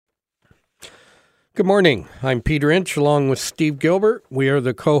Good morning. I'm Peter Inch along with Steve Gilbert. We are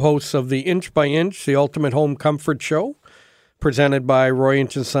the co-hosts of the Inch by Inch, the Ultimate Home Comfort Show, presented by Roy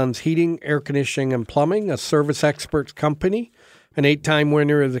Inch & Sons Heating, Air Conditioning, and Plumbing, a service experts company, an 8-time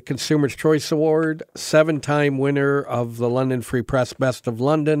winner of the Consumer's Choice Award, 7-time winner of the London Free Press Best of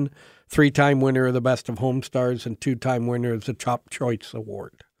London, 3-time winner of the Best of Home Stars, and 2-time winner of the Top Choice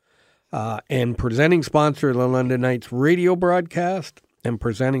Award. And presenting sponsor of the London Knights radio broadcast, and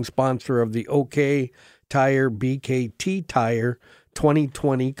presenting sponsor of the OK Tire BKT Tire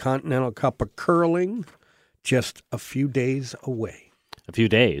 2020 Continental Cup of Curling, just a few days away. A few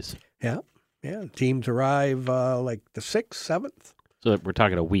days? Yeah. Teams arrive like the 6th, 7th. So we're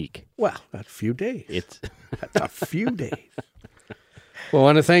talking a week. Well, that's a few days. That's a few days. Well, I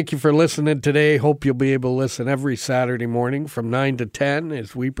want to thank you for listening today. Hope you'll be able to listen every Saturday morning from 9 to 10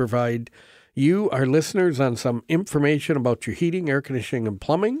 as we provide you, our listeners, on some information about your heating, air conditioning, and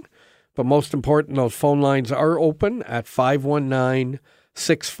plumbing. But most important, those phone lines are open at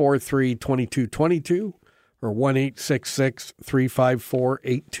 519-643-2222 or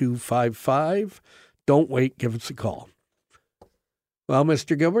 1-866-354-8255. Don't wait. Give us a call. Well,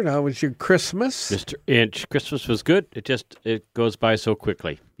 Mr. Gilbert, how was your Christmas? Mr. Inch, Christmas was good. It goes by so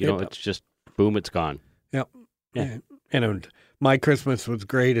quickly. It's just, boom, it's gone. Yep. Yeah. And my Christmas was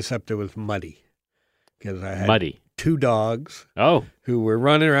great, except it was muddy. Because I had 2 dogs who were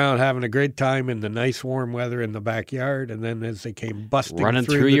running around having a great time in the nice warm weather in the backyard, and then as they came busting running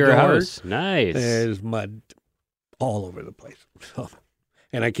through your door, house. Nice. There's mud all over the place.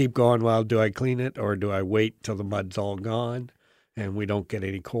 And I keep going, well, do I clean it or do I wait till the mud's all gone and we don't get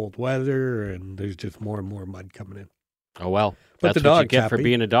any cold weather and there's just more and more mud coming in? Oh, well. But that's the what you get happy. for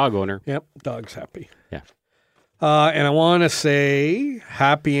being a dog owner. Yep, dog's happy. Yeah. And I want to say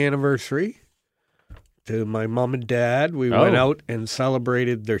happy anniversary to my mom and dad. We went out and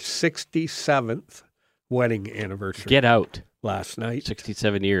celebrated their 67th wedding anniversary. Get out. Last night.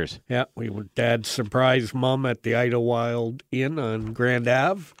 67 years. Yeah, Dad surprised Mom at the Idlewild Inn on Grand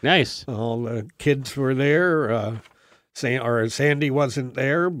Ave. Nice. All the kids were there. Sandy wasn't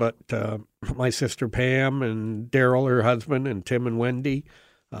there, but my sister Pam and Daryl, her husband, and Tim and Wendy.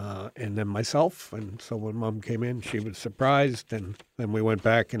 And then myself. And so when Mom came in, she was surprised. And then we went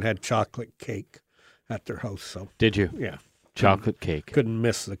back and had chocolate cake at their house. So did you? Yeah. Chocolate cake. Couldn't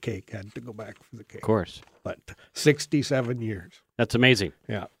miss the cake. Had to go back for the cake. Of course. But 67 years. That's amazing.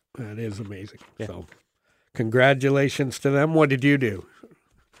 Yeah, that is amazing. Yeah. So congratulations to them. What did you do?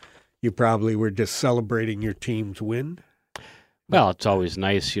 You probably were just celebrating your team's win. Well, it's always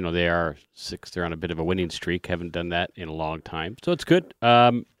nice. They're on a bit of a winning streak. Haven't done that in a long time. So it's good.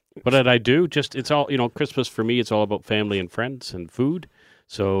 What did I do? It's all, Christmas for me, it's all about family and friends and food.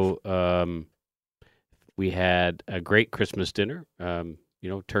 So we had a great Christmas dinner.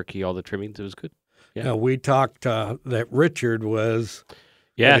 Turkey, all the trimmings. It was good. Yeah. Now, we talked that Richard was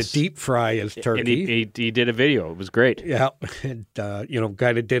going to deep fry his turkey. And he did a video. It was great. Yeah. And,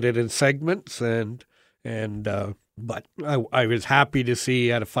 kind of did it in segments. But I was happy to see he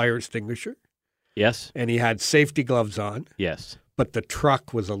had a fire extinguisher. Yes. And he had safety gloves on. Yes. But the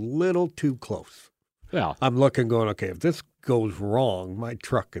truck was a little too close. Well, I'm looking going, okay, if this goes wrong, my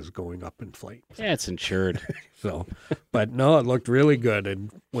truck is going up in flames. Yeah, it's insured. But no, it looked really good. And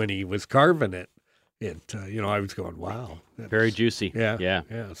when he was carving it, I was going, wow. Very juicy. Yeah. Yeah.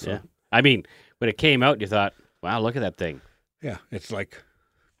 So. Yeah. I mean, when it came out, you thought, wow, look at that thing. Yeah. It's like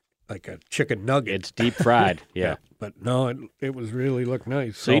a chicken nugget. It's deep fried. Yeah. But no, it was really looked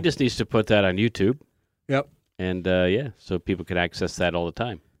nice. So he just needs to put that on YouTube. Yep. And, so people can access that all the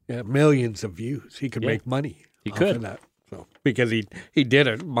time. Yeah, millions of views. He could make money. He could. Of that. So, because he did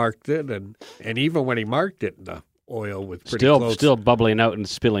it, marked it, and even when he marked it, the oil was pretty close. Still bubbling out and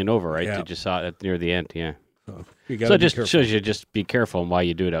spilling over, right? Yeah. You just saw it near the end, yeah. So it just shows you just be careful in why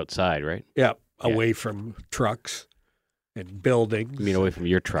you do it outside, right? Yeah, away from trucks and buildings. You mean away from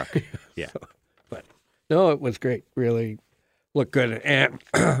your truck. Yeah. But no, it was great. Really looked good. And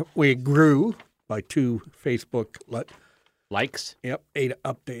we grew by 2 Facebook likes. Yep,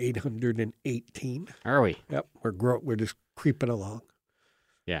 up to 818. Are we? Yep, we're just creeping along.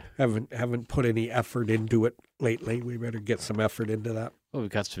 Yeah. Haven't put any effort into it lately. We better get some effort into that. Well,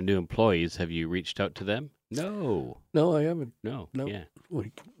 we've got some new employees. Have you reached out to them? No. No, I haven't. No. Yeah.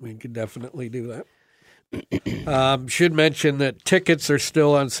 We could definitely do that. Should mention that tickets are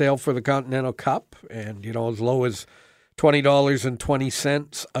still on sale for the Continental Cup, and as low as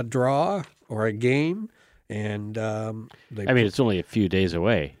 $20.20 a draw or a game. And it's only a few days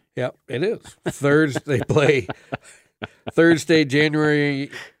away. Yep, it is. Thursday they play Thursday, January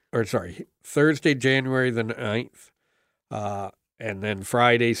the 9th. and then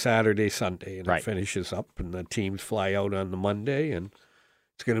Friday, Saturday, Sunday, and Right. it finishes up, and the teams fly out on the Monday, and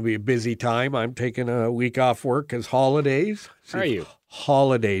it's going to be a busy time. I'm taking a week off work as holidays. How are you?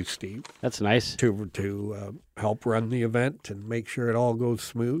 Holidays, Steve, That's nice. to help run the event and make sure it all goes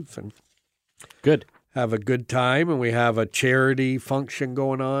smooth and Good. have a good time. And we have a charity function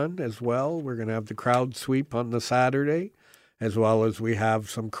going on as well. We're going to have the crowd sweep on the Saturday, as well as we have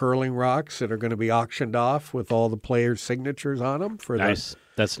some curling rocks that are going to be auctioned off with all the players' signatures on them for Nice.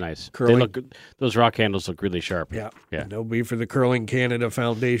 That's nice. Curling- They look good. Those rock handles look really sharp. Yeah. Yeah. And they'll be for the Curling Canada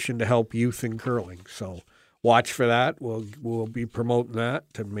Foundation to help youth in curling. So watch for that. We'll be promoting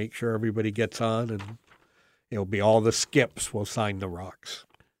that to make sure everybody gets on, and it'll be all the skips will sign the rocks.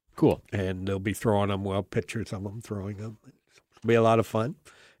 Cool. And they'll be throwing them, pictures of them throwing them. It'll be a lot of fun.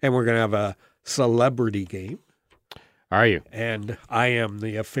 And we're going to have a celebrity game, Are you? and I am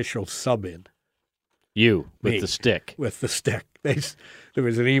the official sub-in You with Me. the stick. with the stick. There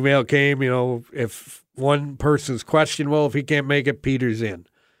was an email came, if one person's question, well, if he can't make it, Peter's in.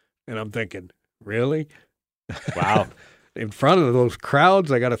 And I'm thinking, really? Wow. In front of those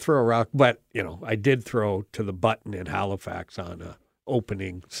crowds, I got to throw a rock. But, I did throw to the button in Halifax on a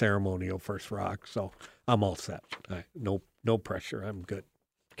opening ceremonial first rock. So I'm all set. No pressure. I'm good.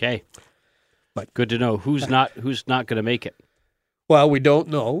 Okay. But- good to know who's not going to make it. Well, we don't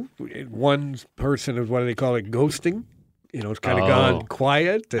know. One person is, what do they call it, ghosting? It's kind of Oh. gone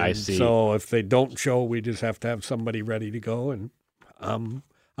quiet. And I see. So if they don't show, we just have to have somebody ready to go. And I'm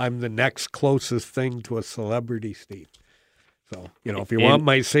the next closest thing to a celebrity, Steve. So, if you And- want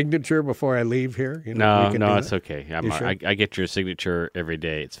my signature before I leave here, we No, can no, do it's that. okay. You sure? I get your signature every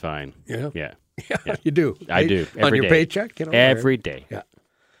day. It's fine. Yeah. Yeah. Yeah, you do. I do, On every your day. paycheck, Every day. Yeah.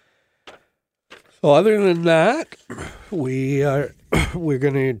 So other than that, we're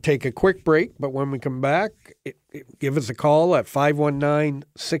going to take a quick break, but when we come back, give us a call at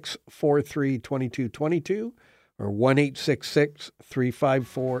 519-643-2222 or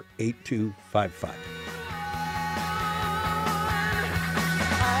 1-866-354-8255.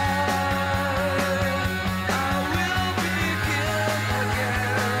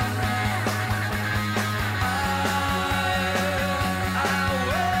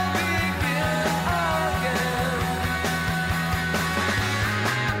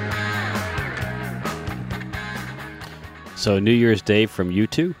 So New Year's Day from you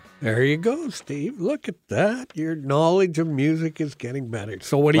two? There you go, Steve. Look at that. Your knowledge of music is getting better.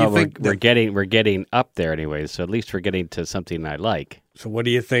 So what do you think? We're getting up there anyway, so at least we're getting to something I like. So what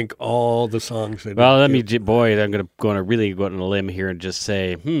do you think all the songs that Well, I'm going to really go on a limb here and just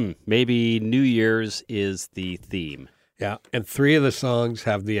say, maybe New Year's is the theme. Yeah, and 3 of the songs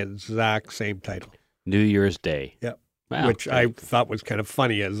have the exact same title. New Year's Day. Yep. Wow. Which I thought was kind of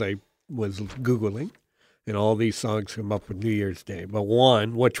funny as I was Googling. And all these songs come up with New Year's Day. But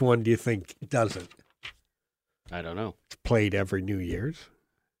which one do you think doesn't? I don't know. It's played every New Year's.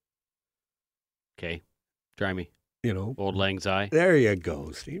 Okay. Try me. Old Lang Syne. There you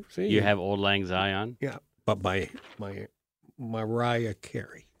go, Steve. See, You have Old Lang Syne on? Yeah, but my Mariah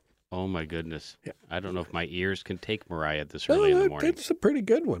Carey. Oh, my goodness. Yeah. I don't know if my ears can take Mariah this early in the morning. It's a pretty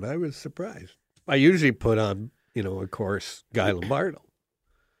good one. I was surprised. I usually put on, of course, Guy Lombardo.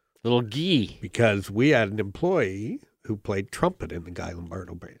 Little Guy. Because we had an employee who played trumpet in the Guy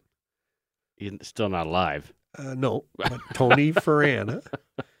Lombardo band. He's still not alive. No, but Tony Ferrana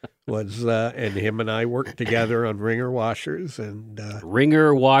was, and him and I worked together on ringer washers and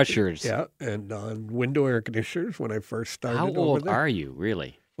Ringer washers. yeah, and on window air conditioners when I first started. How over old there. are you,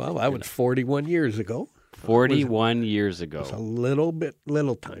 really? Well, that was 41 years ago. 41 years ago. It was a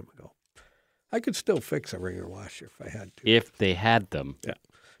little time ago. I could still fix a ringer washer if I had to. If they had them. Yeah.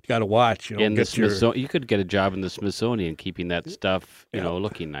 You got to watch. In the get your you could get a job in the Smithsonian keeping that stuff,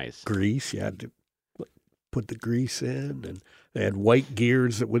 looking nice. grease. You had to put the grease in, and they had white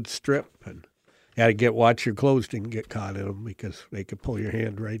gears that would strip, and you had to watch your clothes didn't get caught in them because they could pull your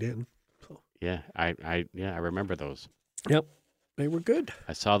hand right in. So. Yeah, I remember those. Yep, they were good.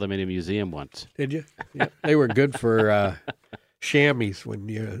 I saw them in a museum once. Did you? Yeah, they were good for chamois when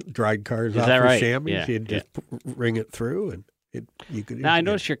you dried cars Is off that with right? chamois. Yeah, You'd just ring it through, and you could. Now, I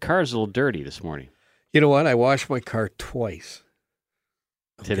noticed your car's a little dirty this morning. You know what? I washed my car twice.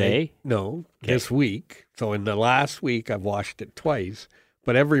 Okay? Today? No, Okay. this week. So in the last week, I've washed it twice.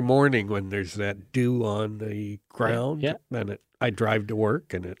 But every morning when there's that dew on the ground, Yeah. then I drive to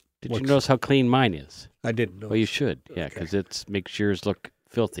work and it. Did you notice how clean mine is? I didn't know. Well, you should. Yeah, Okay. because it makes yours look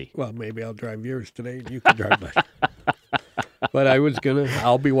filthy. Well, maybe I'll drive yours today and you can drive mine. But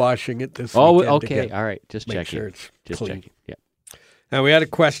I'll be washing it this Oh, weekend. okay. Again. All right. Just Make checking. sure it's Just clean. checking. Yeah. Now, we had a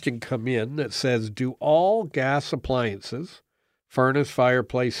question come in that says, do all gas appliances furnace,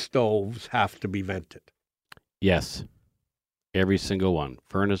 fireplace, stoves have to be vented. Yes. Every single one.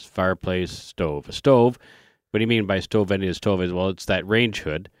 Furnace, fireplace, stove. A stove, what do you mean by stove venting a stove? Well, it's that range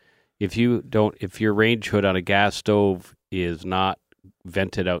hood. If your range hood on a gas stove is not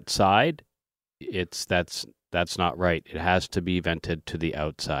vented outside, that's not right. It has to be vented to the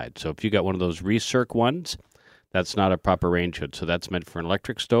outside. So if you got one of those recirc ones, that's not a proper range hood. So that's meant for an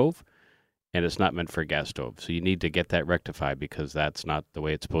electric stove, and it's not meant for a gas stove. So you need to get that rectified because that's not the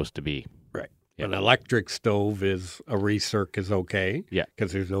way it's supposed to be. Right. Yeah. An electric stove is a recirc is okay. Yeah.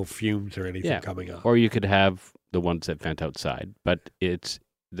 Because there's no fumes or anything coming out. Or you could have the ones that vent outside, but it's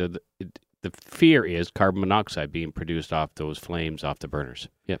the fear is carbon monoxide being produced off those flames off the burners.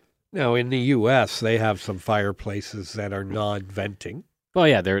 Yep. Now, in the U.S., they have some fireplaces that are non-venting. Well,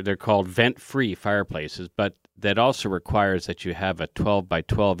 yeah, they're called vent-free fireplaces, but that also requires that you have a 12 by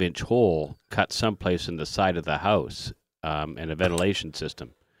 12 inch hole cut someplace in the side of the house and a ventilation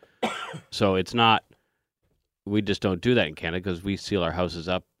system. So it's not. We just don't do that in Canada because we seal our houses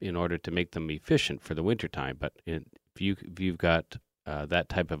up in order to make them efficient for the wintertime. But if you've got that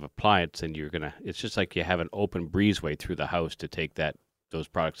type of appliance, then it's just like you have an open breezeway through the house to take those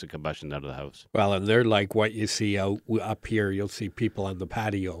products of combustion out of the house. Well, and they're like what you see up here. You'll see people on the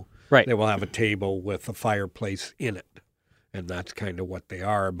patio. Right. They will have a table with a fireplace in it, and that's kind of what they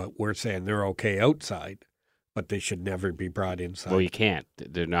are. But we're saying they're okay outside, but they should never be brought inside. Well, you can't.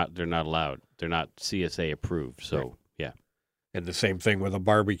 They're not allowed. They're not CSA approved. So, right. Yeah. And the same thing with a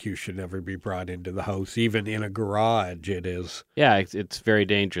barbecue should never be brought into the house. Even in a garage, it is. Yeah, it's very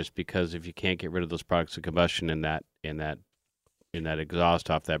dangerous because if you can't get rid of those products of combustion and that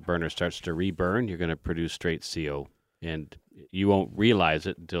exhaust off that burner starts to reburn, you're going to produce straight CO, and you won't realize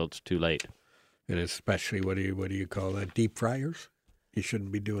it until it's too late. And especially, what do you call that? Deep fryers? You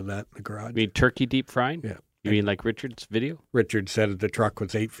shouldn't be doing that in the garage. You mean turkey deep frying? Yeah. You mean like Richard's video? Richard said the truck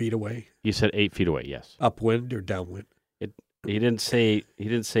was 8 feet away. You said 8 feet away, yes. Upwind or downwind? He didn't say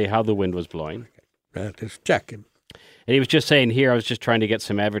how the wind was blowing. Just checking. And he was just saying here, I was just trying to get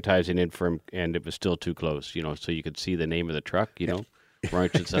some advertising in for him, and it was still too close, so you could see the name of the truck, Roy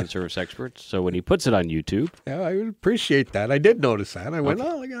 & Son Service Experts. So when he puts it on YouTube. Yeah, I appreciate that. I did notice that. I went,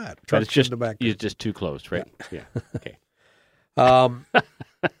 oh, look at that. Truck's in the back. You're just too close, right? Yeah. Okay.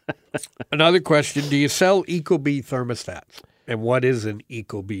 Another question, do you sell Ecobee thermostats? And what is an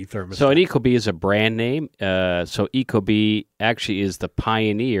Ecobee thermostat? So an Ecobee is a brand name. So Ecobee actually is the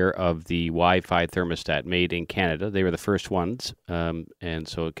pioneer of the Wi-Fi thermostat made in Canada. They were the first ones, and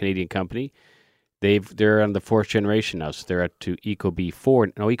so a Canadian company. They're on the fourth generation now, so they're up to Ecobee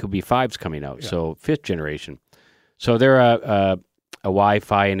 4. No, Ecobee 5's coming out, so fifth generation. So they're a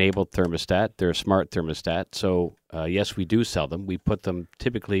Wi-Fi enabled thermostat. They're a smart thermostat. So yes, we do sell them. We put them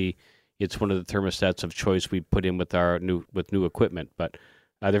typically. It's one of the thermostats of choice we put in with new equipment, but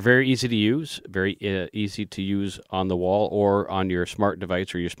they're very easy to use, very easy to use on the wall or on your smart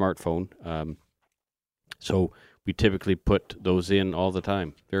device or your smartphone. So we typically put those in all the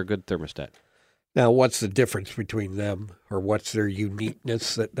time. They're a good thermostat. Now, what's the difference between them, or what's their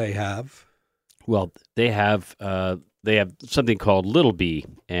uniqueness that they have? Well, they have something called Little Bee,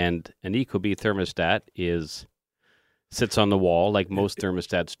 and an Ecobee thermostat sits on the wall like most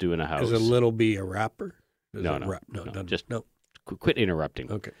thermostats do in a house. Is a Little Bee a wrapper? No. Just quit interrupting.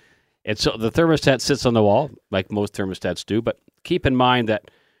 Okay. And so the thermostat sits on the wall like most thermostats do, but keep in mind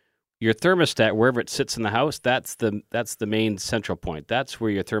that your thermostat, wherever it sits in the house, that's the main central point. That's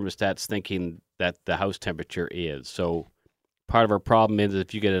where your thermostat's thinking that the house temperature is. So part of our problem is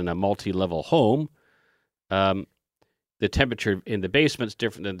if you get in a multi-level home, the temperature in the basement is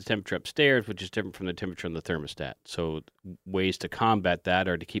different than the temperature upstairs, which is different from the temperature in the thermostat. So ways to combat that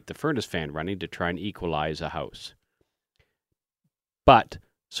are to keep the furnace fan running to try and equalize a house. But,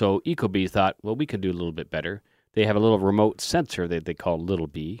 so Ecobee thought, well, we could do a little bit better. They have a little remote sensor that they call Little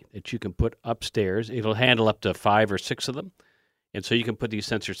Bee that you can put upstairs. It'll handle up to 5 or 6 of them. And so you can put these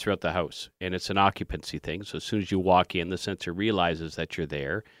sensors throughout the house. And it's an occupancy thing. So as soon as you walk in, the sensor realizes that you're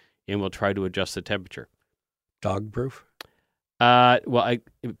there and will try to adjust the temperature. Dog proof?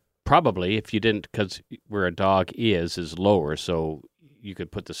 Probably if you didn't, because where a dog is lower, so you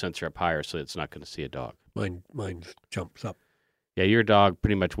could put the sensor up higher so it's not going to see a dog. Mine jumps up. Yeah, your dog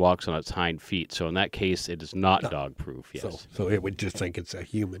pretty much walks on its hind feet, so in that case, it is not dog proof. Yes, so it would just think it's a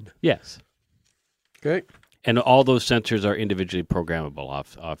human. Yes. Okay. And all those sensors are individually programmable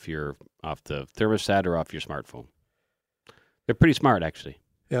off the thermostat or off your smartphone. They're pretty smart, actually.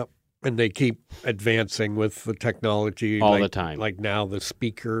 Yep. And they keep advancing with the technology. All the time. Like now the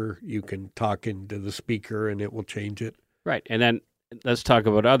speaker, you can talk into the speaker and it will change it. Right. And then let's talk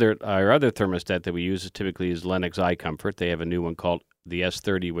about our other thermostat that we use typically is Lennox iComfort. They have a new one called the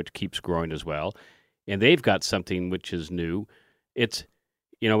S30, which keeps growing as well. And they've got something which is new. It's,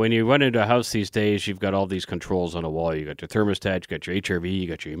 when you run into a house these days, you've got all these controls on a wall. You got your thermostat, you got your HRV, you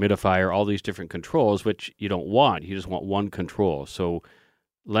got your humidifier, all these different controls, which you don't want. You just want one control. So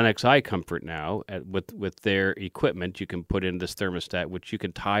Lennox iComfort now, with their equipment, you can put in this thermostat, which you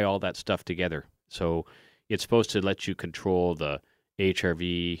can tie all that stuff together. So it's supposed to let you control the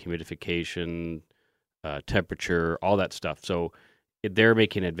HRV, humidification, temperature, all that stuff. So they're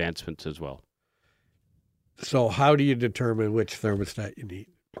making advancements as well. So how do you determine which thermostat you need?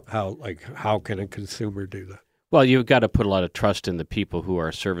 How can a consumer do that? Well, you've got to put a lot of trust in the people who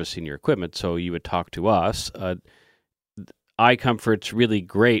are servicing your equipment. So you would talk to us. iComfort's really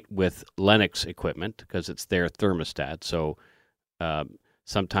great with Lennox equipment because it's their thermostat. So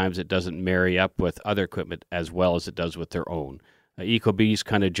sometimes it doesn't marry up with other equipment as well as it does with their own. Ecobee is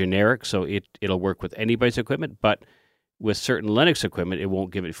kind of generic, so it'll work with anybody's equipment, but with certain Lennox equipment, it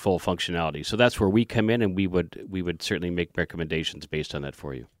won't give it full functionality. So that's where we come in, and we would certainly make recommendations based on that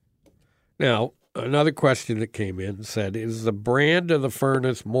for you. Now, another question that came in said, is the brand of the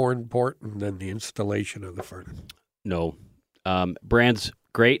furnace more important than the installation of the furnace? No. Brand's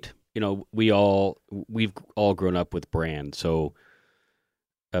great. We've all grown up with brand, so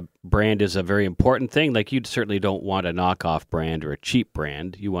a brand is a very important thing. Like, you certainly don't want a knockoff brand or a cheap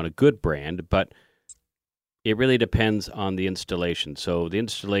brand. You want a good brand, but it really depends on the installation. So the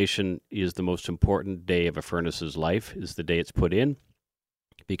installation is the most important day of a furnace's life, is the day it's put in,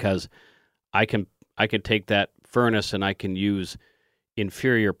 because I can take that furnace and I can use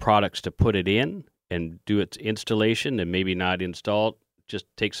inferior products to put it in and do its installation and maybe not install it, just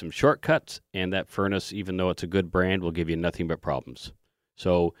take some shortcuts, and that furnace, even though it's a good brand, will give you nothing but problems.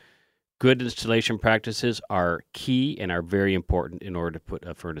 So good installation practices are key and are very important in order to put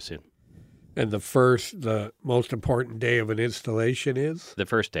a furnace in. And the most important day of an installation is? The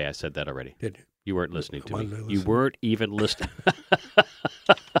first day. I said that already. Did you? You weren't listening to me. You weren't even listening.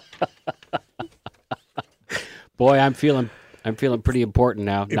 Boy, I'm feeling pretty important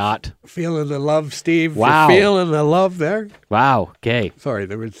now. Feeling the love, Steve. Wow. You're feeling the love there. Wow. Okay. Sorry,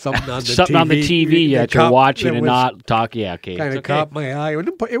 there was something on the something TV. on the TV that you're watching and not talking. Yeah, okay. Kind of caught my eye.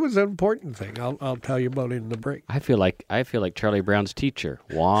 It was an important thing. I'll tell you about it in the break. I feel like Charlie Brown's teacher.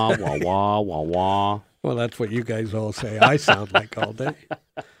 Wah wah wah wah wah. Well, that's what you guys all say. I sound like all day.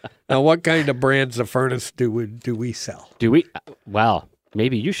 Now, what kind of brands of furnace do we sell? Do we? Well,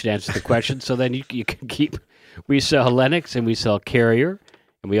 maybe you should answer the question, so then you can keep. We sell Lennox and we sell Carrier,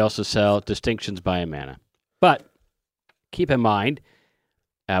 and we also sell Distinctions by Amana. But keep in mind,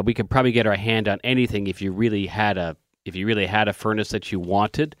 we could probably get our hand on anything. If you really had a furnace that you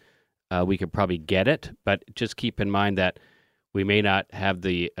wanted, we could probably get it. But just keep in mind that we may not have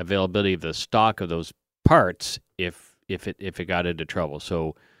the availability of the stock of those parts if it got into trouble.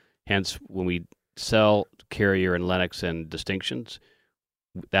 So, hence, when we sell Carrier and Lennox and Distinctions,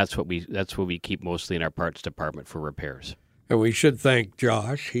 that's what we keep mostly in our parts department for repairs. And we should thank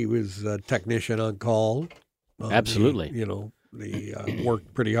Josh. He was a technician on call. Absolutely. He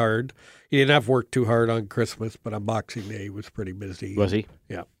worked pretty hard. He didn't have to work too hard on Christmas, but on Boxing Day he was pretty busy. Was he?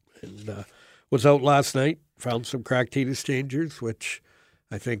 Yeah. And was out last night, found some cracked heat exchangers, which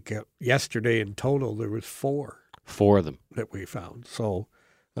I think yesterday in total there was 4. 4 of them that we found. So,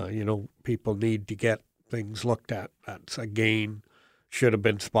 people need to get things looked at. That's a gain. Should have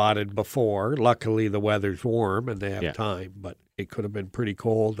been spotted before. Luckily, the weather's warm and they have time, but it could have been pretty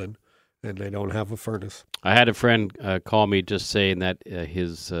cold and they don't have a furnace. I had a friend call me just saying that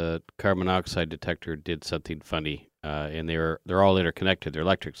his carbon monoxide detector did something funny, and they're all interconnected. They're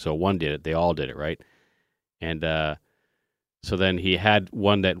electric, so one did it. They all did it, right? And so then he had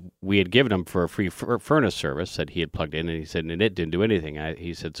one that we had given him for a free furnace service that he had plugged in, and he said, and it didn't do anything.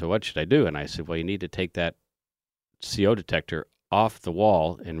 He said, so what should I do? And I said, well, you need to take that CO detector off the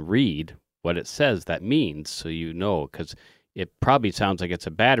wall and read what it says that means, so you know, because it probably sounds like it's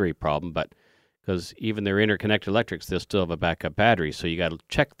a battery problem, but because even their interconnected electrics, they'll still have a backup battery, so you got to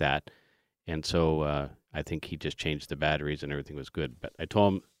check that. And so I think he just changed the batteries and everything was good. But I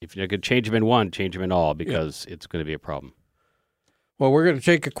told him, if you're going to change them in one, change them in all, because it's going to be a problem. Well, we're going to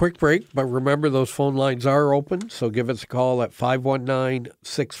take a quick break, but remember those phone lines are open, so give us a call at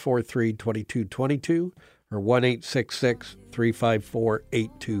 519-643-2222 or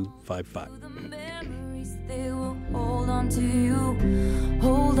 1-866-354-8255. Hold on to you,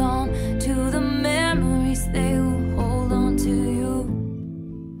 hold on to the memories, they will hold on to you,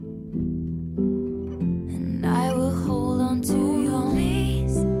 and I will hold on to you.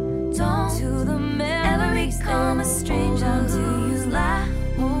 Please don't to the memories, ever become a stranger to you.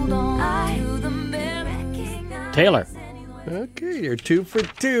 Taylor. Okay, you're 2 for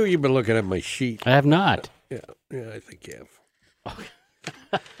 2. You've been looking at my sheet. I have not. Yeah, I think you have.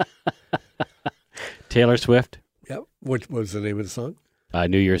 Taylor Swift. Yep. What was the name of the song?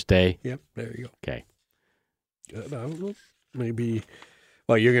 New Year's Day. Yep, there you go. Okay. I don't know. Maybe.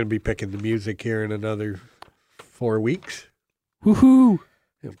 Well, you're going to be picking the music here in another 4 weeks. Woohoo!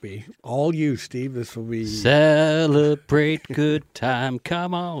 It'll be all you, Steve. This will be. Celebrate good time.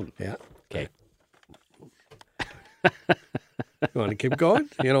 Come on. Yeah. Okay. You want to keep going?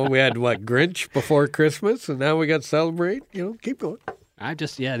 We had Grinch before Christmas, and now we got Celebrate. Keep going.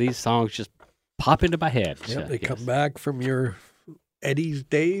 These songs just pop into my head. Yeah, they come back from your Eddie's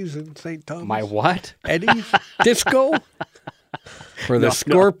days in St. Thomas. My what? Eddie's disco? For the No.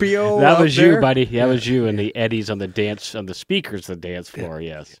 Scorpio. That out was there? you, buddy. That was you and the Eddies on the speakers of the dance floor.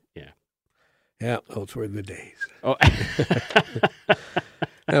 Yes. Yeah. Yeah, those were the days. Oh.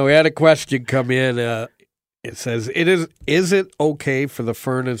 Now, we had a question come in. It says, is it okay for the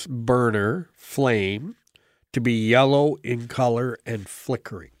furnace burner flame to be yellow in color and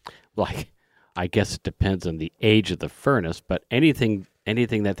flickering? Like, I guess it depends on the age of the furnace, but anything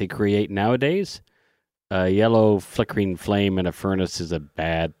that they create nowadays, a yellow flickering flame in a furnace is a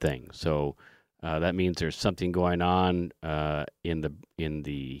bad thing. So that means there's something going on in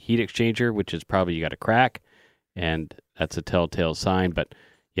the heat exchanger, which is probably you got a crack, and that's a telltale sign. But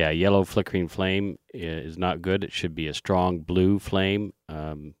yeah, yellow flickering flame is not good. It should be a strong blue flame,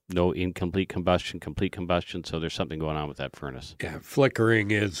 no incomplete combustion, complete combustion. So there's something going on with that furnace. Yeah,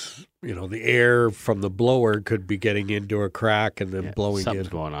 flickering is, the air from the blower could be getting into a crack and then blowing something's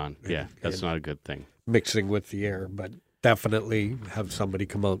in. going on. Yeah, that's not a good thing. Mixing with the air, but definitely have somebody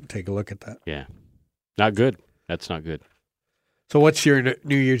come out and take a look at that. Yeah, not good. That's not good. So what's your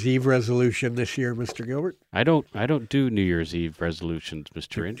New Year's Eve resolution this year, Mr. Gilbert? I don't do New Year's Eve resolutions,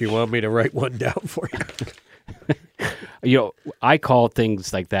 Mr. Inch. Do you want me to write one down for you? I call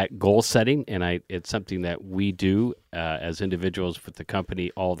things like that goal setting, and it's something that we do as individuals with the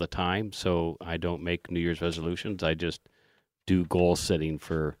company all the time. So I don't make New Year's resolutions. I just do goal setting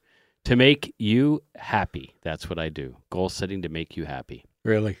to make you happy. That's what I do. Goal setting to make you happy.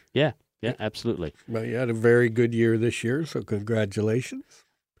 Really? Yeah, absolutely. Well, you had a very good year this year, so congratulations.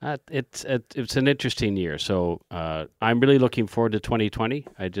 It's an interesting year. So I'm really looking forward to 2020.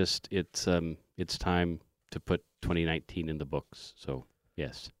 It's time to put 2019 in the books. So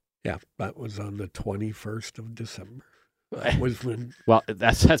yes. Yeah, that was on the 21st of December. That was when. Well,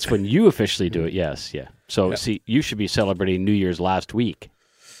 that's when you officially do it. Yes, yeah. So see, you should be celebrating New Year's last week.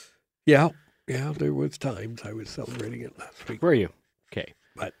 Yeah, there was times I was celebrating it last week. Were you? Okay.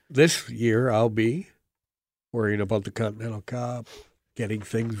 But this year I'll be worrying about the Continental Cup, getting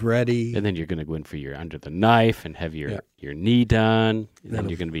things ready. And then you're going to go in for your under the knife and have your knee done. And then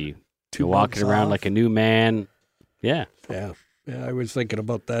you're going to be walking around like a new man. Yeah. Yeah. I was thinking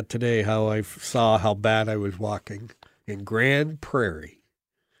about that today, how I saw how bad I was walking in Grand Prairie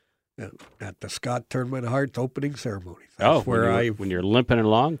at the Scott Tournament of Hearts opening ceremony. That's when you're limping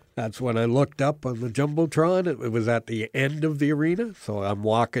along? That's when I looked up on the Jumbotron. It was at the end of the arena, so I'm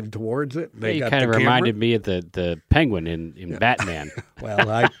walking towards it. And you kind of reminded me of the penguin in Batman.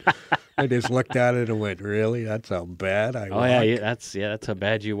 Well, I just looked at it and went, really? That's how bad I walk? That's how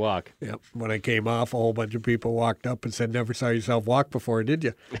bad you walk. Yep. When I came off, a whole bunch of people walked up and said, "Never saw yourself walk before, did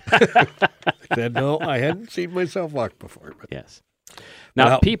you?" I said, "No, I hadn't seen myself walk before." But. Yes.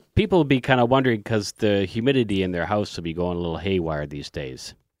 Now, people will be kind of wondering because the humidity in their house will be going a little haywire these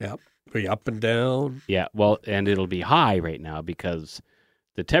days. Yep. Be up and down. Yeah, well, and it'll be high right now because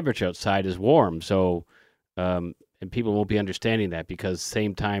the temperature outside is warm. So, and people won't be understanding that because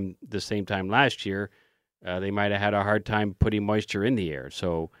the same time last year, they might have had a hard time putting moisture in the air.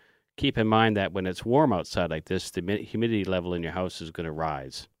 So keep in mind that when it's warm outside like this, the humidity level in your house is going to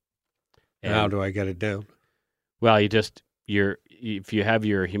rise. And how do I get it down? Well, if you have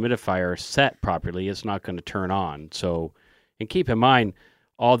your humidifier set properly, it's not going to turn on. So, and keep in mind,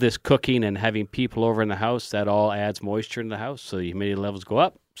 all this cooking and having people over in the house, that all adds moisture in the house. So the humidity levels go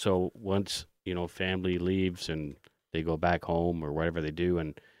up. So once, family leaves and they go back home or whatever they do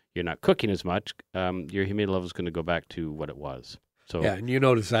and you're not cooking as much, your humidity level is going to go back to what it was. So yeah, and you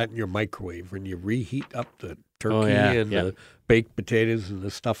notice that in your microwave when you reheat up the turkey and the baked potatoes and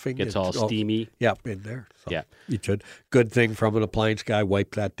the stuffing. It's all steamy. Yep, in there. So yeah. You should. Good thing from an appliance guy,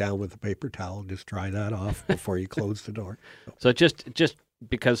 wipe that down with a paper towel. Just dry that off before you close the door. So just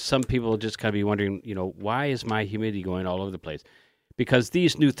because some people just kind of be wondering, why is my humidity going all over the place? Because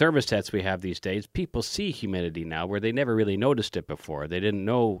these new thermostats we have these days, people see humidity now where they never really noticed it before. They didn't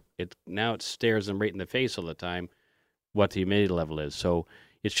know it. Now it stares them right in the face all the time what the humidity level is. So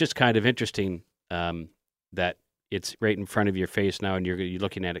it's just kind of interesting that it's right in front of your face now, and you're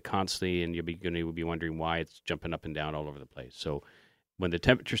looking at it constantly, and you'll be wondering why it's jumping up and down all over the place. So when the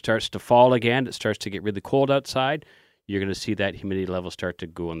temperature starts to fall again, it starts to get really cold outside, you're going to see that humidity level start to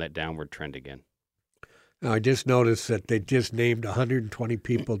go on that downward trend again. Now, I just noticed that they just named 120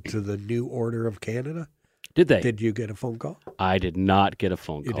 people to the New Order of Canada. Did they? Did you get a phone call? I did not get a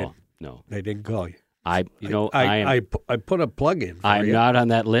phone You call. didn't? No. They didn't call you. I put a plug in for I'm you. not on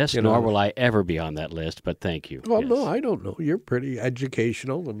that list, You nor know. will I ever be on that list, but thank you. Well, Yes. no, I don't know. You're pretty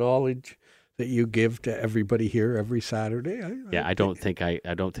educational. The knowledge that you give to everybody here every Saturday. I don't think I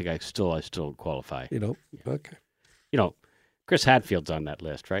still qualify. You know, okay. You know, Chris Hadfield's on that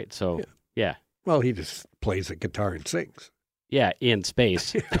list, right? So, yeah. Well, he just plays a guitar and sings. Yeah, in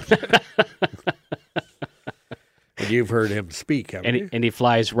space. And you've heard him speak, haven't you? and he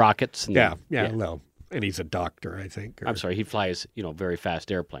flies rockets. And, Yeah. Well, and he's a doctor, I think. I'm sorry, he flies, very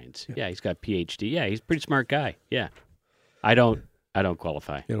fast airplanes. Yeah, he's got PhD. Yeah, he's a pretty smart guy. Yeah. I don't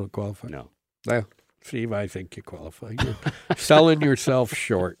qualify. You don't qualify? No. Well, Steve, I think you qualify. You're selling yourself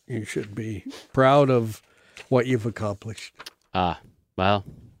short. You should be proud of what you've accomplished. Well,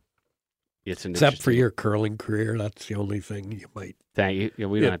 it's an Except for interesting- your curling career, that's the only thing you might. Thank you. Yeah,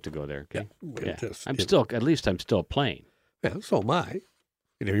 we don't have to go there. Okay. We'll just- I'm still playing. Yeah, so am I.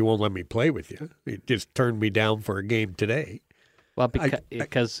 You know, you won't let me play with you. You just turned me down for a game today. Well,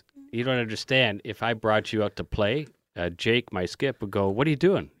 because you don't understand. If I brought you out to play, Jake, my skip, would go, "What are you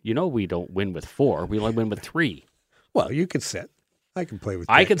doing? You know we don't win with 4. We only win with 3." Well, you can sit. I can play with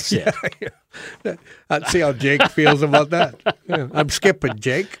I Jake. can sit. Let's see how Jake feels about that. Yeah, I'm skipping,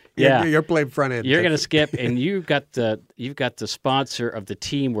 Jake. Yeah. You're playing front end. You're going to skip, and you've got the sponsor of the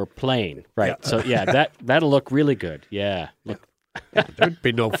team we're playing, right? Yeah. So that'll look really good. Yeah, look There'd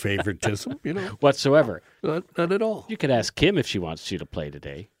be no favoritism, whatsoever. None at all. You could ask Kim if she wants you to play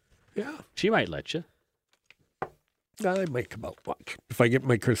today. Yeah, She might let you. I might come out watch if I get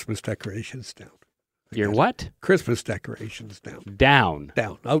my Christmas decorations down. Your what? Christmas decorations down. Down.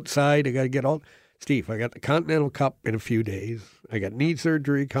 Outside, I got to get all. Steve, I got the Continental Cup in a few days. I got knee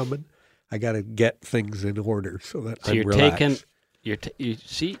surgery coming. I got to get things in order so that So I'm you're relaxed.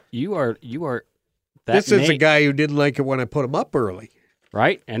 taking. You are. That This is a guy who didn't like it when I put him up early.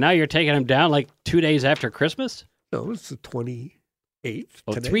 right, and now you're taking him down like 2 days after Christmas. No, it's the 28th.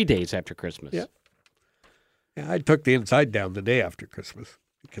 Oh, today. 3 days after Christmas. Yeah. Yeah, I took the inside down the day after Christmas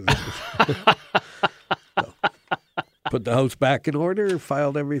because it was, So, put the house back in order,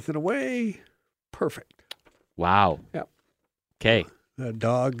 filed everything away. Perfect. Wow. Yep. Okay. The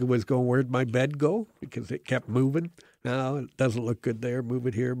dog was going, where'd my bed go? Because it kept moving. No, it doesn't look good there. Move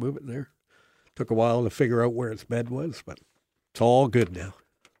it here, move it there. Took a while to figure out where its bed was, but it's all good now.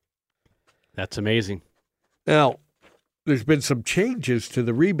 That's amazing. Now, there's been some changes to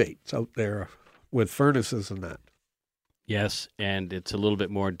the rebates out there with furnaces and that. Yes, and it's a little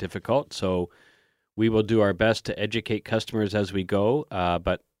bit more difficult. So we will do our best to educate customers as we go.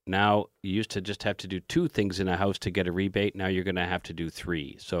 But now you used to just have to do 2 things in a house to get a rebate. Now you're going to have to do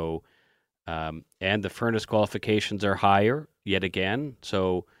 3. So, and the furnace qualifications are higher yet again.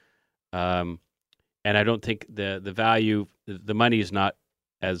 So, and I don't think the value, the money is not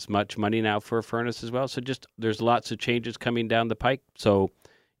as much money now for a furnace as well. So just there's lots of changes coming down the pike. So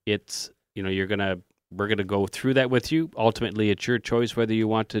it's we're gonna go through that with you. Ultimately, it's your choice whether you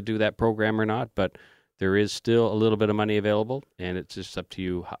want to do that program or not. But there is still a little bit of money available, and it's just up to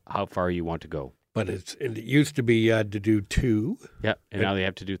you how far you want to go. But it used to be you had to do 2. Yeah, and now they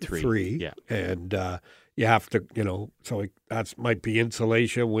have to do 3. 3. Yeah. And you have to, so that might be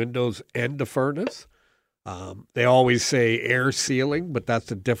insulation, windows, and the furnace. They always say air sealing, but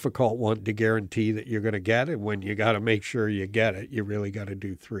that's a difficult one to guarantee that you're going to get it. When you got to make sure you get it, you really got to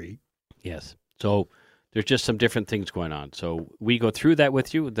do 3. Yes. So there's just some different things going on. So we go through that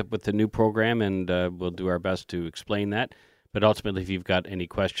with you with the new program, and we'll do our best to explain that. But ultimately, if you've got any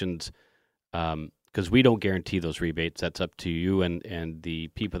questions, because we don't guarantee those rebates, that's up to you and the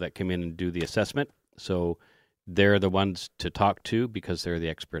people that come in and do the assessment. So they're the ones to talk to because they're the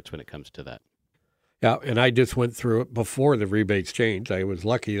experts when it comes to that. Yeah, and I just went through it before the rebates changed. I was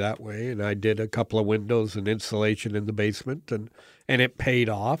lucky that way, and I did a couple of windows and insulation in the basement, and it paid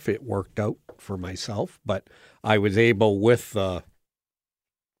off. It worked out for myself, but I was able with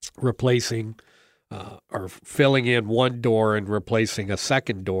replacing or filling in one door and replacing a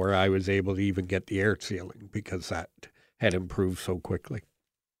second door, I was able to even get the air sealing because that had improved so quickly.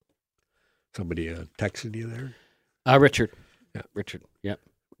 Somebody texted you there? Richard. Yeah. Richard. Yeah.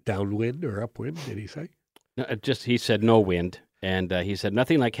 Downwind or upwind, did he say? No, he said no wind, and he said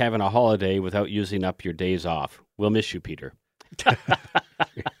nothing like having a holiday without using up your days off. We'll miss you, Peter.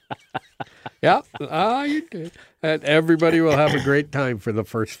 Yeah, you did. And everybody will have a great time for the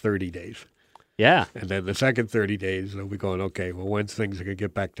first 30 days. Yeah. And then the second 30 days, they'll be going, okay, well, when's things going to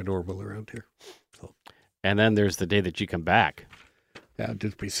get back to normal around here? So, And then there's the day that you come back. yeah, I'll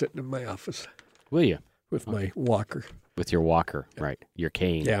just be sitting in my office Will you? with my walker. With your walker, right? Your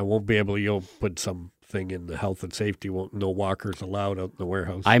cane. Yeah, I won't be able, you'll put something in the health and safety, no walkers allowed out in the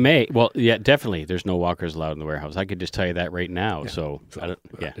warehouse. I may. Well, yeah, definitely. There's no walkers allowed in the warehouse. I could just tell you that right now. Yeah. So I don't,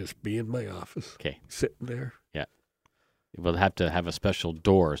 I'll yeah. just be in my office, Okay. sitting there. We'll have to have a special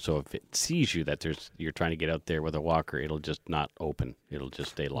door, so if it sees you that you're trying to get out there with a walker, it'll just not open. It'll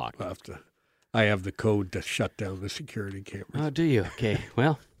just stay locked. I have the code to shut down the security cameras. Oh, do you? Okay.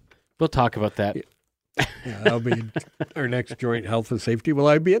 Well, we'll talk about that. Yeah, I'll be in our next joint health and safety. Will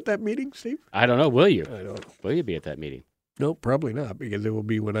I be at that meeting, Steve? I don't know. Will you? I don't know. Will you be at that meeting? No, probably not, because it will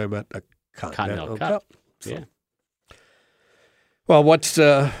be when I'm at the Continental Cup. So. Yeah. Well,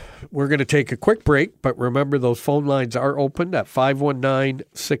 we're going to take a quick break, but remember those phone lines are open at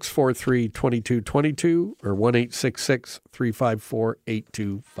 519-643-2222 or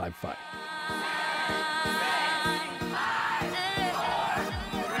 1-866-354-8255.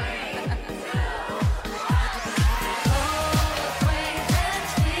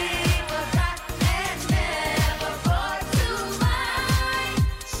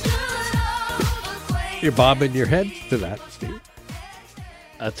 You're bobbing your head to that, Steve.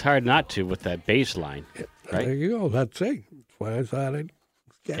 It's hard not to with that bass line, right? There you go. That's it. That's why I thought I'd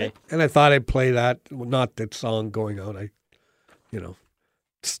get Okay. it. And I thought I'd play that, not that song going out.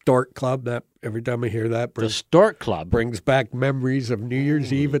 Stork Club, that every time I hear that The Stork Club. brings back memories of New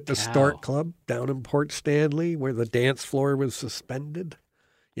Year's Eve at the cow. Stork Club down in Port Stanley where the dance floor was suspended.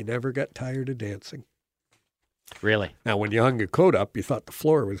 You never got tired of dancing. Really? Now, when you hung your coat up, you thought the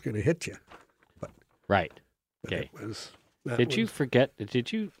floor was going to hit you. Right. But Okay. Did you forget?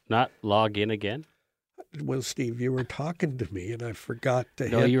 Did you not log in again? Well, Steve, you were talking to me, and I forgot to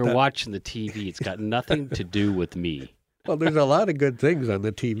hit No, you were that. watching the TV. It's got nothing to do with me. Well, there's a lot of good things on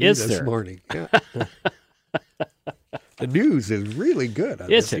the TV Is this there? morning. Yeah. The news is really good.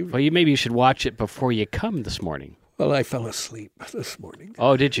 On Is the it? TV. Well, maybe you should watch it before you come this morning. Well, I fell asleep this morning.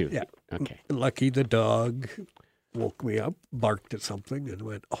 Oh, did you? Yeah. Okay. Lucky the dog woke me up, barked at something, and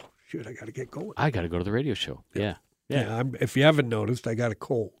went, "Oh shoot, I got to get going." I got to go to the radio show. Yeah. Yeah. If you haven't noticed, I got a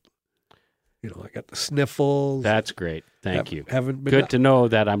cold. I got the sniffles. That's great. Thank you. Haven't been Good to know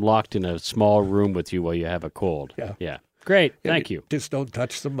that I'm locked in a small room with you while you have a cold. Yeah. Yeah. Great. Yeah, Thank you. Just don't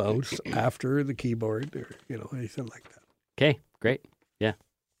touch the mouse after the keyboard or anything like that. Okay. Great. Yeah.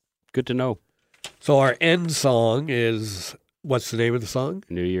 Good to know. So our end song is, what's the name of the song?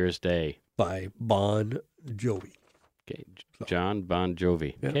 New Year's Day. By Bon Jovi. Okay. John Bon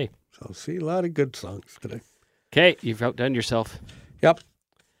Jovi. Yeah. Okay. So see, a lot of good songs today. Okay. You've outdone yourself. Yep.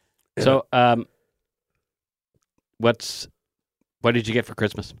 So, what did you get for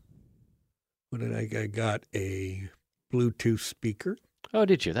Christmas? What did I got a Bluetooth speaker. Oh,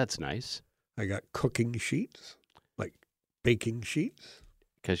 did you? That's nice. I got cooking sheets, like baking sheets.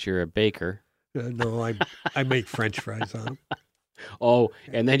 Because you're a baker. No, I make French fries on them. Oh,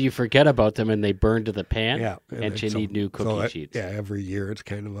 and then you forget about them and they burn to the pan? Yeah. And you need new cooking sheets. Yeah, every year it's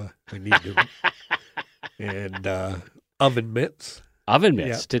kind of I need new. And oven mitts. Oven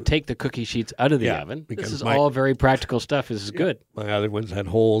mitts to take the cookie sheets out of the oven. This because is all very practical stuff. This is good. My other ones had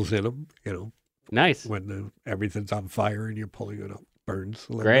holes in them, Nice. when everything's on fire and you're pulling it up, burns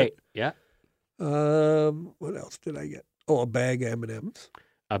a little Great. Yeah. bit. What else did I get? Oh, a bag of M&Ms.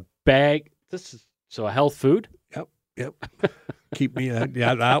 A bag. This is so a health food. Yep. Keep me.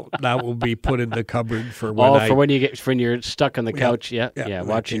 That will be put in the cupboard for when when you're stuck on the couch. Yeah. yeah, when I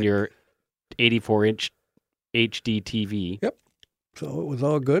Watching can't. your 84-inch HD TV. Yep. So it was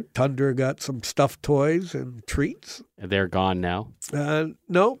all good. Tundra got some stuffed toys and treats. They're gone now.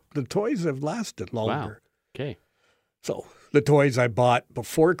 No, the toys have lasted longer. Okay. So the toys I bought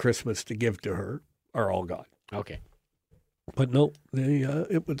before Christmas to give to her are all gone. Okay. But no,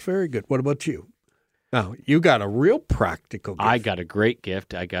 it was very good. What about you? Now, you got a real practical gift. I got a great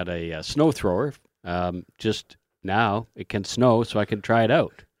gift. I got a snow thrower. Just now it can snow, so I can try it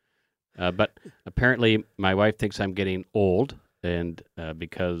out. But apparently my wife thinks I'm getting old, and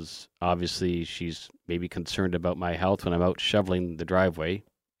because obviously she's maybe concerned about my health when I'm out shoveling the driveway,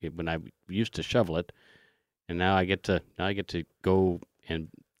 when I used to shovel it, and now I get to go and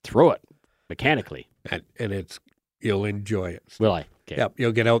throw it mechanically. And you'll enjoy it. Will I? Okay. Yep,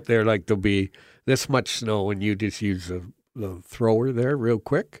 you'll get out there like there'll be this much snow, and you just use the thrower there real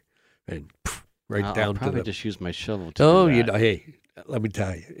quick, and right I'll down to probably the. just use my shovel to Oh, do that. hey, let me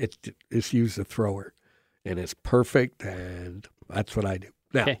tell you, it's use the thrower, and it's perfect, and that's what I do.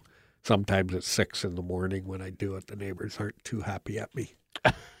 Now, Okay. Sometimes it's 6 in the morning when I do it. The neighbors aren't too happy at me.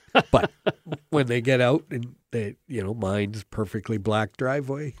 But when they get out and they, mine's perfectly black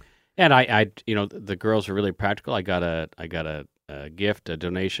driveway. And I the girls are really practical. I got a gift, a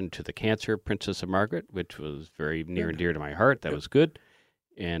donation to the Cancer Princess of Margaret, which was very near and dear to my heart. That was good.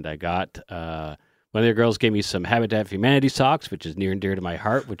 And I got one of the girls gave me some Habitat for Humanity socks, which is near and dear to my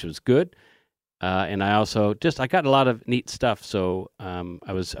heart, which was good. And I also I got a lot of neat stuff. So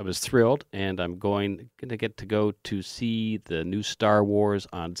I was thrilled, and I'm going to get to go to see the new Star Wars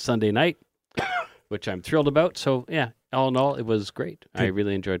on Sunday night, which I'm thrilled about. So yeah, all in all, it was great. I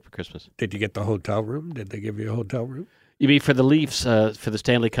really enjoyed for Christmas. Did you get the hotel room? Did they give you a hotel room? You mean for the Leafs for the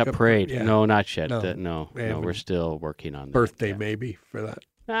Stanley Cup parade? Yeah. No, not yet. No. No, we're still working on that. Birthday maybe for that.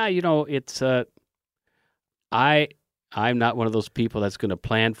 It's I'm not one of those people that's going to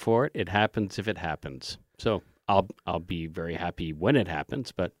plan for it. It happens if it happens. So I'll be very happy when it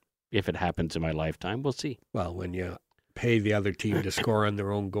happens, but if it happens in my lifetime, we'll see. Well, when you pay the other team to score on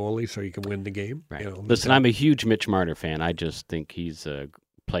their own goalie so you can win the game. Right. Listen, I'm a huge Mitch Marner fan. I just think he's a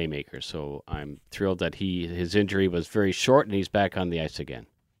playmaker. So I'm thrilled that his injury was very short and he's back on the ice again.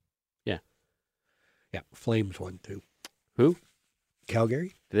 Yeah. Yeah. Flames won too. Who?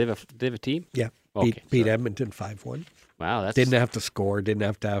 Calgary. Do they have a team? Yeah. Okay, beat Edmonton 5-1. Wow, that's didn't have to score. Didn't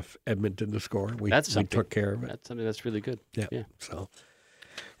have to have Edmonton to score. We took care of it. That's something that's really good. Yeah. So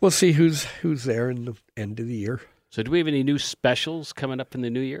we'll see who's there in the end of the year. So do we have any new specials coming up in the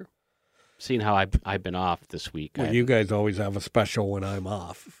new year? Seeing how I've been off this week. Well, you guys always have a special when I'm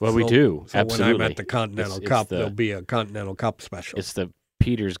off. Well, we do. So Absolutely. when I'm at the Continental Cup, there'll be a Continental Cup special. It's the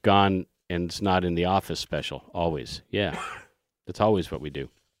Peter's gone and it's not in the office special. Always. Yeah. That's always what we do.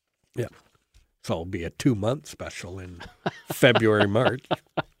 Yeah. So it'll be a 2-month special in February, March.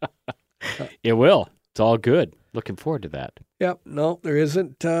 It will. It's all good. Looking forward to that. Yep. No, there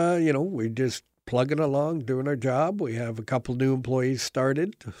isn't. We just plugging along, doing our job. We have a couple new employees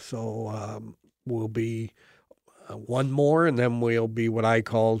started. So we'll be one more, and then we'll be what I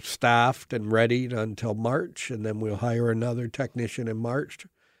call staffed and ready until March. And then we'll hire another technician in March,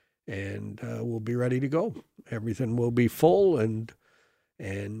 and we'll be ready to go. Everything will be full, and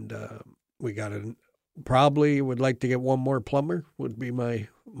we got probably would like to get one more plumber would be my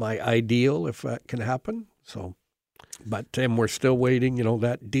ideal if that can happen. So, but we're still waiting.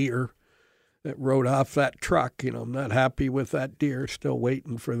 That deer that rode off that truck. I'm not happy with that deer. Still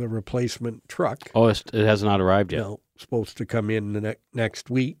waiting for the replacement truck. Oh, it has not arrived yet. Supposed to come in the next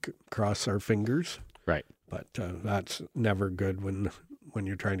week. Cross our fingers. Right. But that's never good when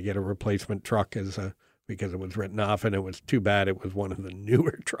you're trying to get a replacement truck because it was written off, and it was too bad it was one of the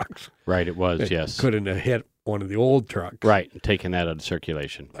newer trucks. Right, it was, yes. Couldn't have hit one of the old trucks. Right, taking that out of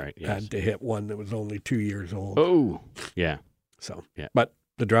circulation. Right, yes. Had to hit one that was only 2 years old. Oh, yeah. So, yeah. But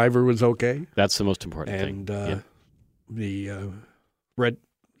the driver was okay. That's the most important thing. And the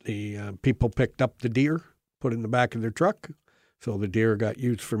people picked up the deer, put it in the back of their truck, so the deer got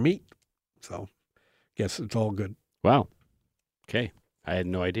used for meat. So, guess it's all good. Wow. Okay, I had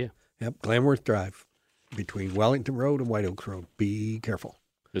no idea. Yep, Glenworth Drive. Between Wellington Road and White Oaks Road. Be careful.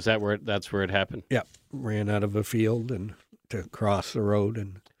 Is that that's where it happened? Yeah. Ran out of a field and to cross the road.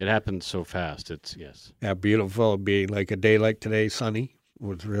 And it happened so fast. It's, yes. Yeah, beautiful. It'd be like a day like today, sunny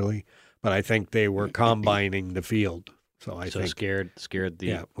was really, but I think they were combining the field. So I think scared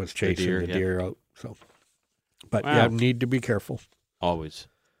the was chasing the deer out. So, but wow. Need to be careful. Always.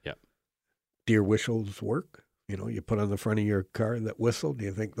 Yeah. Deer whistles work. You put on the front of your car that whistle. Do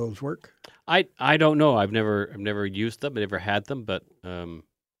you think those work? I don't know. I've never used them. I never had them, but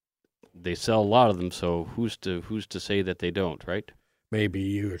they sell a lot of them. So who's to say that they don't? Right? Maybe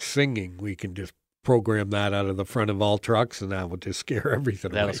you're singing. We can just program that out of the front of all trucks, and that will just scare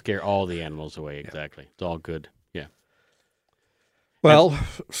everything away. That'll scare all the animals away. Exactly. It's all good. Yeah. Well,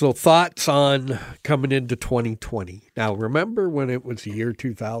 so thoughts on coming into 2020. Now, remember when it was the year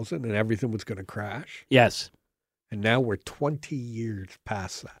 2000 and everything was going to crash? Yes. And now we're 20 years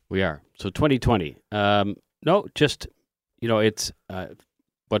past that. We are. So 2020. No, just, it's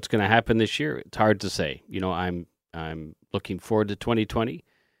what's going to happen this year. It's hard to say. I'm looking forward to 2020.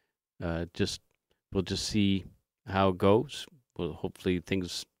 We'll just see how it goes. Well, hopefully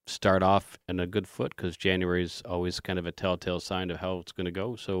things start off in a good foot because January is always kind of a telltale sign of how it's going to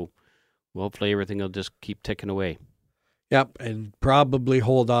go. So hopefully everything will just keep ticking away. Yep, and probably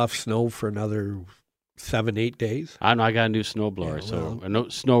hold off snow for another 7-8 days. I know I got a new snowblower,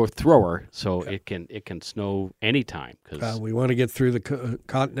 a snow thrower, so it can snow anytime. Cause we want to get through the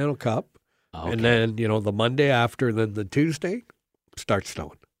Continental Cup, and then the Monday after, then the Tuesday, start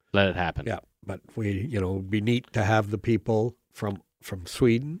snowing. Let it happen. Yeah, but it'd be neat to have the people from from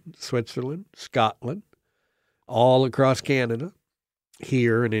Sweden, Switzerland, Scotland, all across Canada,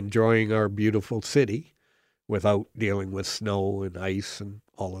 here and enjoying our beautiful city without dealing with snow and ice and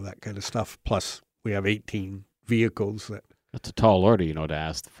all of that kind of stuff. Plus, we have 18 vehicles that... That's a tall order, to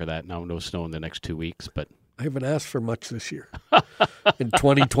ask for that. Now, no snow in the next 2 weeks, but... I haven't asked for much this year. And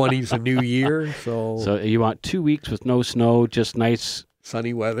 2020 is a new year, so... So you want 2 weeks with no snow, just nice...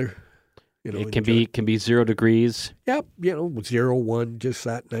 Sunny weather. It can be 0 degrees. Yep, 0, 1, just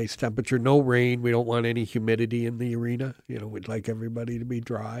that nice temperature. No rain. We don't want any humidity in the arena. We'd like everybody to be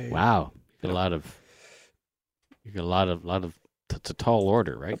dry. Wow. You got a lot of it's a tall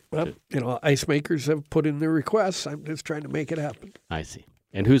order, right? Well, ice makers have put in their requests. I'm just trying to make it happen. I see.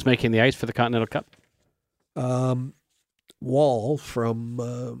 And who's making the ice for the Continental Cup? Wall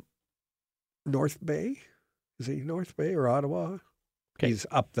from North Bay. Is he North Bay or Ottawa? Okay. He's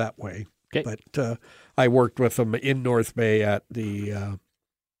up that way. Okay. But I worked with him in North Bay at the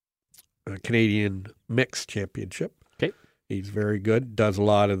Canadian Mixed Championship. Okay. He's very good, does a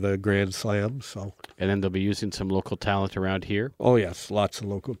lot of the Grand Slams. So. And then they'll be using some local talent around here? Oh, yes, lots of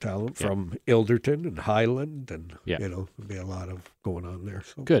local talent from Ilderton and Highland. And, there'll be a lot of going on there.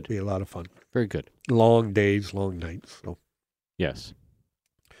 So good. It'll be a lot of fun. Very good. Long days, long nights. So. Yes.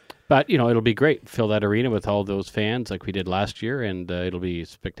 But, it'll be great. Fill that arena with all those fans like we did last year, and it'll be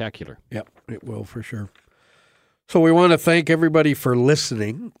spectacular. Yep, it will for sure. So we want to thank everybody for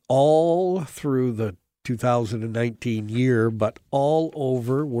listening all through the 2019 year, but all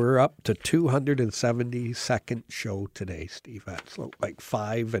over, we're up to 272nd show today, Steve. That's like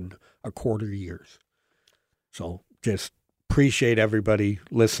 5 1/4 years. So just appreciate everybody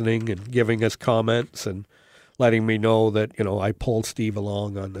listening and giving us comments and letting me know that, I pull Steve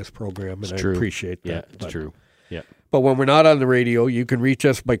along on this program, and I appreciate that. Yeah, it's true. Yeah. But when we're not on the radio, you can reach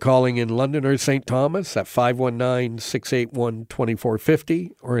us by calling in London or St. Thomas at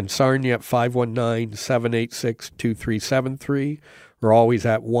 519-681-2450 or in Sarnia at 519-786-2373. We're always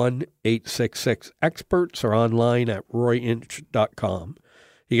at 1-866-EXPERTS or online at royinch.com.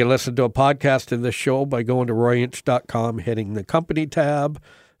 You can listen to a podcast of this show by going to royinch.com, hitting the company tab,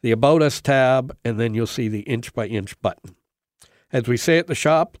 the About Us tab, and then you'll see the Inch by Inch button. As we say at the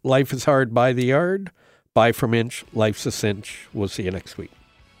shop, life is hard by the yard. Buy from Inch, life's a cinch. We'll see you next week.